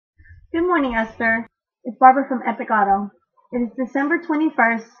Good morning, Esther. It's Barbara from Epic Auto. It is December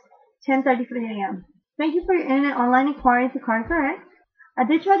 21st, 10:33 a.m. Thank you for your internet online inquiry to Car Correct. I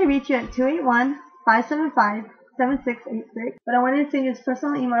did try to reach you at 281-575-7686, but I wanted to send you this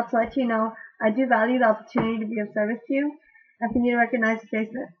personal email to let you know I do value the opportunity to be of service to you and for you to recognize the face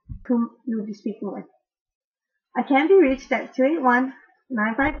of whom you will be speaking with. I can be reached at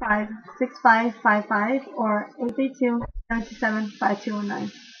 281-955-6555 or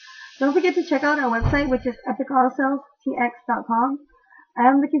 832-727-5219. Don't forget to check out our website, which is epicautosalestx.com. I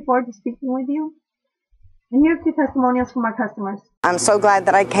am looking forward to speaking with you. And here are 2 testimonials from our customers. I'm so glad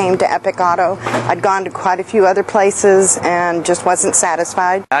that I came to Epic Auto. I'd gone to quite a few other places and just wasn't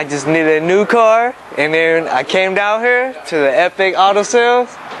satisfied. I just needed a new car, and then I came down here to the Epic Auto Sales,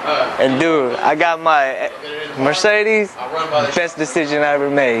 and dude, I got my Mercedes. Best decision I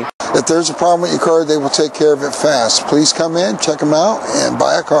ever made. If there's a problem with your car, they will take care of it fast. Please come in, check them out, and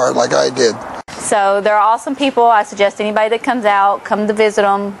buy a car like I did. So they're awesome people. I suggest anybody that comes out, come to visit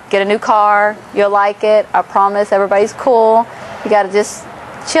them, get a new car. You'll like it. I promise. Everybody's cool. You got to just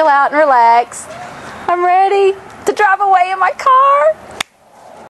chill out and relax. I'm ready to drive away in my car.